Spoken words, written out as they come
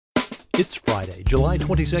It's Friday, July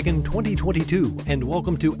 22nd, 2022, and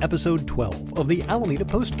welcome to episode 12 of the Alameda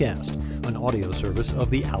Postcast, an audio service of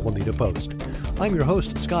the Alameda Post. I'm your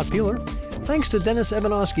host, Scott Piehler. Thanks to Dennis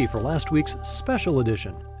Evanowski for last week's special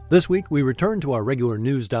edition. This week, we return to our regular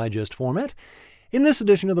News Digest format. In this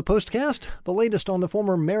edition of the Postcast, the latest on the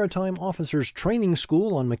former Maritime Officers Training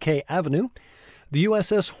School on McKay Avenue. The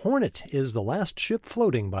USS Hornet is the last ship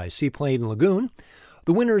floating by Seaplane Lagoon.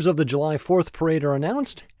 The winners of the July 4th parade are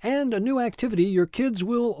announced, and a new activity your kids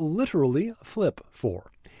will literally flip for.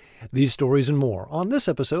 These stories and more on this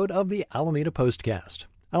episode of the Alameda Postcast.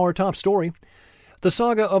 Our top story: the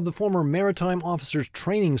saga of the former Maritime Officers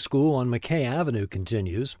Training School on McKay Avenue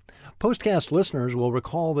continues. Postcast listeners will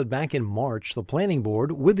recall that back in March, the Planning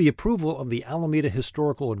Board, with the approval of the Alameda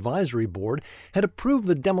Historical Advisory Board, had approved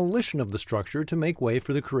the demolition of the structure to make way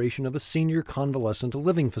for the creation of a senior convalescent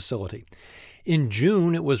living facility. In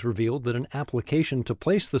June, it was revealed that an application to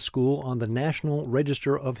place the school on the National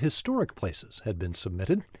Register of Historic Places had been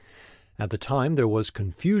submitted. At the time, there was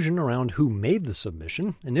confusion around who made the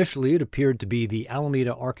submission. Initially, it appeared to be the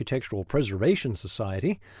Alameda Architectural Preservation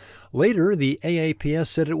Society. Later, the AAPS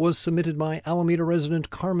said it was submitted by Alameda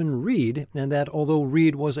resident Carmen Reed, and that although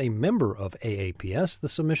Reed was a member of AAPS, the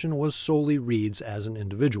submission was solely Reed's as an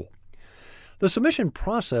individual. The submission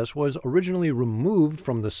process was originally removed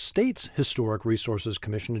from the state's Historic Resources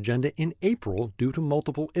Commission agenda in April due to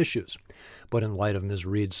multiple issues. But in light of Ms.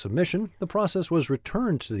 Reed's submission, the process was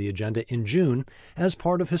returned to the agenda in June as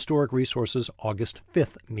part of Historic Resources' August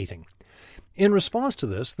 5th meeting. In response to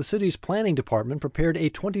this, the city's planning department prepared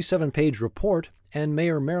a 27-page report, and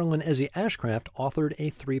Mayor Marilyn Ezzy Ashcraft authored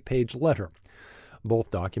a 3-page letter.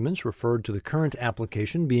 Both documents referred to the current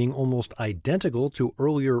application being almost identical to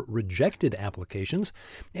earlier rejected applications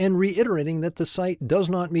and reiterating that the site does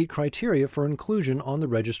not meet criteria for inclusion on the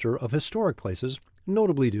Register of Historic Places,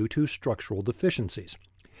 notably due to structural deficiencies.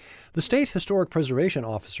 The State Historic Preservation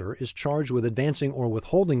Officer is charged with advancing or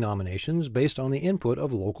withholding nominations based on the input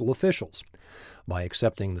of local officials. By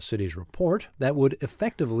accepting the city's report, that would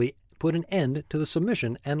effectively put an end to the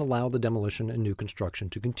submission and allow the demolition and new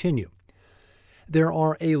construction to continue. There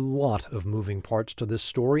are a lot of moving parts to this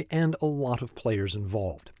story and a lot of players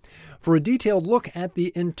involved. For a detailed look at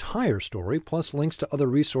the entire story, plus links to other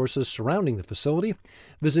resources surrounding the facility,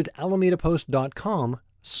 visit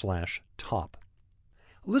alamedapost.com/top.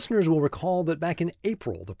 Listeners will recall that back in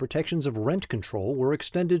April, the protections of rent control were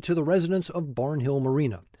extended to the residents of Barnhill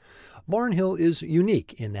Marina. Barnhill is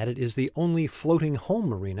unique in that it is the only floating home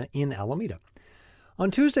marina in Alameda. On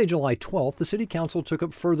Tuesday, July 12th, the City Council took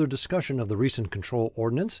up further discussion of the recent control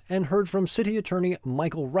ordinance and heard from City Attorney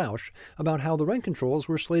Michael Rausch about how the rent controls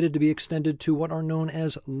were slated to be extended to what are known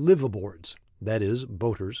as liveaboards, that is,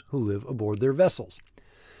 boaters who live aboard their vessels.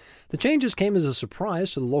 The changes came as a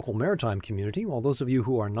surprise to the local maritime community. While those of you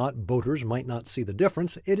who are not boaters might not see the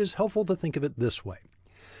difference, it is helpful to think of it this way.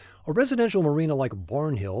 A residential marina like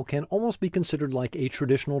Barnhill can almost be considered like a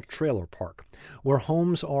traditional trailer park, where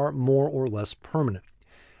homes are more or less permanent.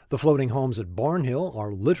 The floating homes at Barnhill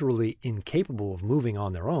are literally incapable of moving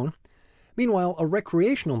on their own. Meanwhile, a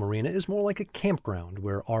recreational marina is more like a campground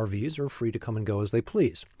where RVs are free to come and go as they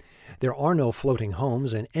please. There are no floating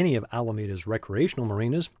homes in any of Alameda's recreational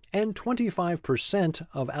marinas, and 25%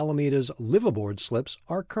 of Alameda's liveaboard slips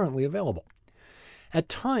are currently available. At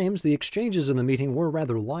times, the exchanges in the meeting were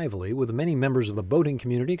rather lively, with many members of the boating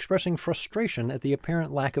community expressing frustration at the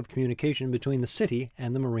apparent lack of communication between the city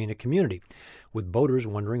and the marina community, with boaters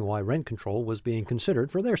wondering why rent control was being considered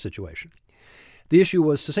for their situation. The issue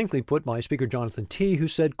was succinctly put by Speaker Jonathan T., who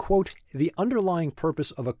said, quote, "The underlying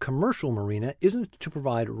purpose of a commercial marina isn't to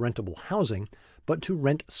provide rentable housing, but to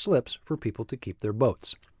rent slips for people to keep their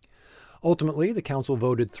boats." Ultimately, the council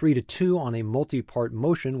voted 3-2 on a multi-part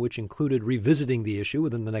motion which included revisiting the issue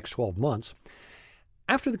within the next 12 months.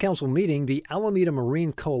 After the council meeting, the Alameda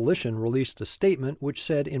Marine Coalition released a statement which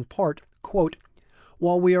said in part, quote,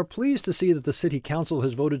 "While we are pleased to see that the City Council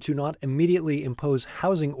has voted to not immediately impose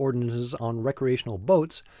housing ordinances on recreational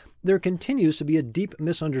boats, there continues to be a deep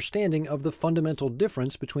misunderstanding of the fundamental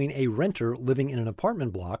difference between a renter living in an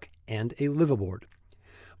apartment block and a liveaboard.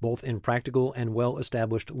 Both in practical and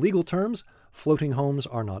well-established legal terms, floating homes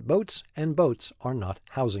are not boats, and boats are not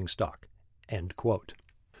housing stock." End quote.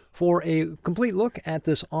 For a complete look at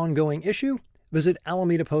this ongoing issue, visit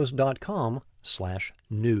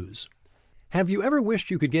alamedapost.com/news. Have you ever wished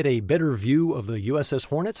you could get a better view of the USS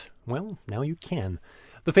Hornet? Well, now you can.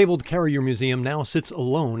 The fabled carrier museum now sits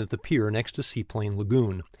alone at the pier next to Seaplane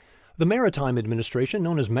Lagoon. The Maritime Administration,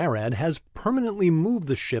 known as MARAD, has permanently moved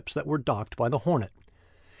the ships that were docked by the Hornet.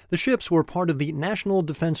 The ships were part of the National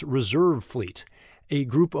Defense Reserve Fleet, a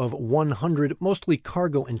group of 100 mostly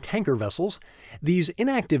cargo and tanker vessels. These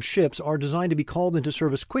inactive ships are designed to be called into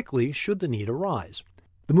service quickly should the need arise.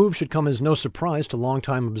 The move should come as no surprise to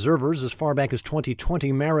longtime observers. As far back as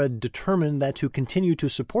 2020, MARAD determined that to continue to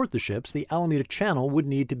support the ships, the Alameda Channel would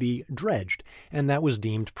need to be dredged, and that was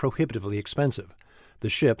deemed prohibitively expensive. The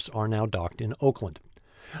ships are now docked in Oakland.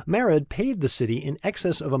 MARAD paid the city in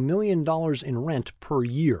excess of $1 million in rent per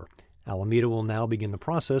year. Alameda will now begin the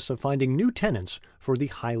process of finding new tenants for the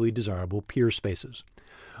highly desirable pier spaces.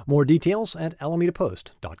 More details at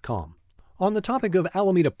alamedapost.com. On the topic of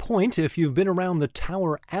Alameda Point, if you've been around the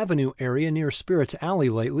Tower Avenue area near Spirits Alley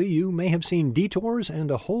lately, you may have seen detours and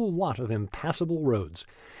a whole lot of impassable roads.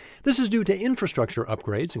 This is due to infrastructure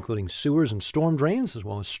upgrades, including sewers and storm drains, as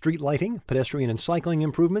well as street lighting, pedestrian and cycling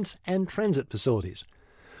improvements, and transit facilities.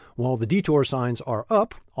 While the detour signs are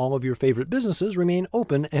up, all of your favorite businesses remain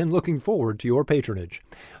open and looking forward to your patronage.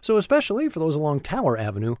 So especially for those along Tower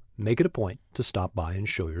Avenue, make it a point to stop by and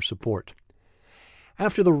show your support.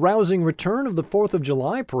 After the rousing return of the 4th of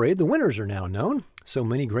July parade, the winners are now known. So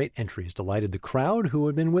many great entries delighted the crowd who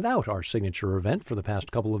had been without our signature event for the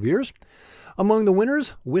past couple of years. Among the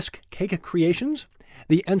winners, Whisk Cake Creations,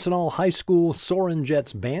 the Encinal High School Soarin'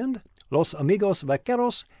 Jets Band, Los Amigos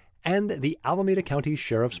Vaqueros, and the Alameda County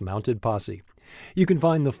Sheriff's Mounted Posse. You can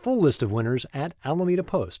find the full list of winners at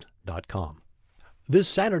alamedapost.com. This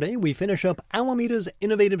Saturday, we finish up Alameda's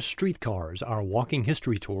Innovative Streetcars, our walking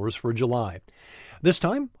history tours for July. This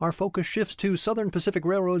time, our focus shifts to Southern Pacific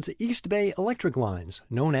Railroad's East Bay Electric Lines,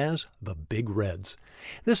 known as the Big Reds.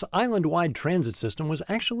 This island-wide transit system was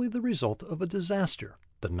actually the result of a disaster,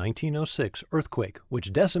 the 1906 earthquake,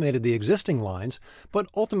 which decimated the existing lines, but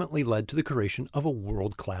ultimately led to the creation of a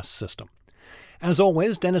world-class system. As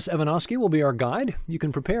always, Dennis Evanowski will be our guide. You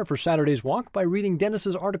can prepare for Saturday's walk by reading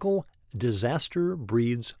Dennis's article, Disaster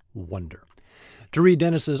Breeds Wonder. To read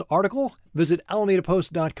Dennis's article, visit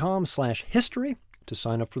alamedapost.com/history. To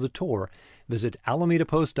sign up for the tour, visit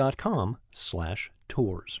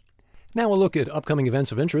alamedapost.com/tours. Now a look at upcoming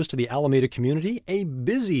events of interest to the Alameda community. A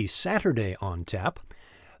busy Saturday on tap.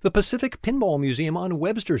 The Pacific Pinball Museum on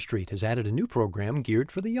Webster Street has added a new program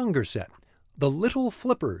geared for the younger set. The Little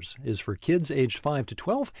Flippers is for kids aged 5 to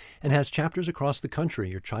 12 and has chapters across the country.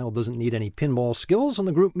 Your child doesn't need any pinball skills, and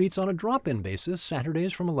the group meets on a drop-in basis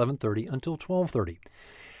Saturdays from 11:30 until 12:30.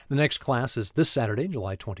 The next class is this Saturday,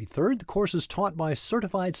 July 23rd. The course is taught by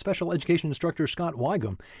certified special education instructor Scott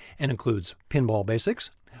Piehler and includes pinball basics,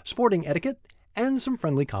 sporting etiquette, and some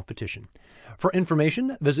friendly competition. For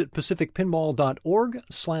information, visit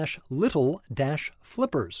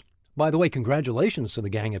pacificpinball.org/little-flippers. By the way, congratulations to the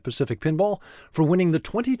gang at Pacific Pinball for winning the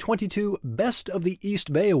 2022 Best of the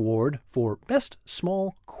East Bay Award for Best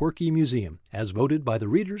Small Quirky Museum, as voted by the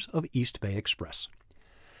readers of East Bay Express.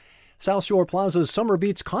 South Shore Plaza's Summer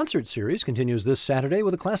Beats concert series continues this Saturday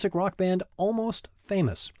with a classic rock band, Almost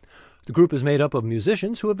Famous. The group is made up of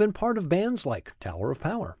musicians who have been part of bands like Tower of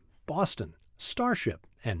Power, Boston, Starship,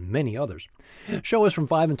 and many others. Show is from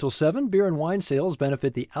 5 until 7. Beer and wine sales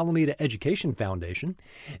benefit the Alameda Education Foundation.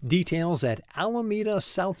 Details at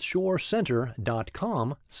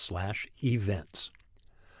alamedasouthshorecenter.com/events.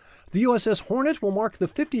 The USS Hornet will mark the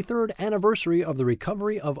 53rd anniversary of the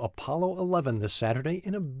recovery of Apollo 11 this Saturday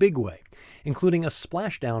in a big way, including a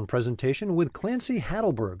splashdown presentation with Clancy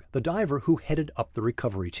Hadelberg, the diver who headed up the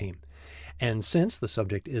recovery team. And since the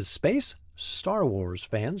subject is space, Star Wars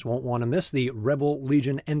fans won't want to miss the Rebel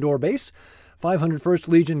Legion Endor Base, 501st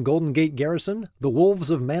Legion Golden Gate Garrison, the Wolves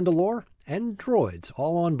of Mandalore, and droids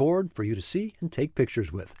all on board for you to see and take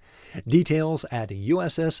pictures with. Details at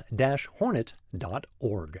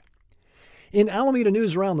uss-hornet.org. In Alameda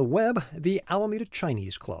news around the web, the Alameda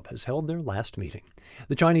Chinese Club has held their last meeting.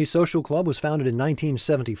 The Chinese Social Club was founded in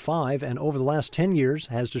 1975 and over the last 10 years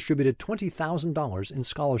has distributed $20,000 in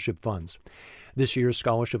scholarship funds. This year's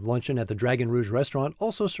scholarship luncheon at the Dragon Rouge restaurant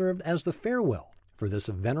also served as the farewell for this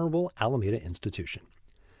venerable Alameda institution.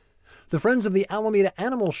 The Friends of the Alameda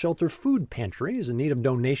Animal Shelter Food Pantry is in need of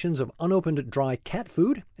donations of unopened dry cat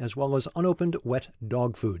food as well as unopened wet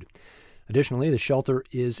dog food. Additionally, the shelter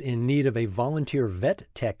is in need of a volunteer vet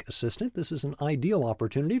tech assistant. This is an ideal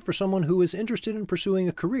opportunity for someone who is interested in pursuing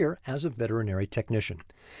a career as a veterinary technician.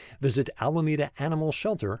 Visit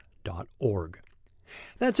alamedaanimalshelter.org.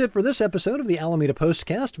 That's it for this episode of the Alameda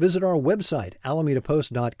Postcast. Visit our website,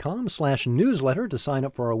 alamedapost.com/newsletter to sign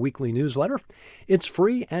up for our weekly newsletter. It's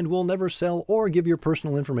free and will never sell or give your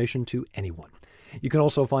personal information to anyone. You can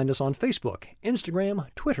also find us on Facebook, Instagram,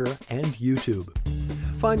 Twitter, and YouTube.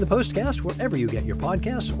 Find the Postcast wherever you get your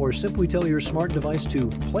podcasts, or simply tell your smart device to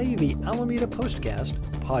play the Alameda Postcast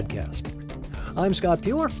podcast. I'm Scott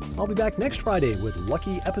Piehler. I'll be back next Friday with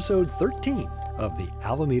lucky episode 13 of the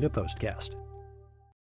Alameda Postcast.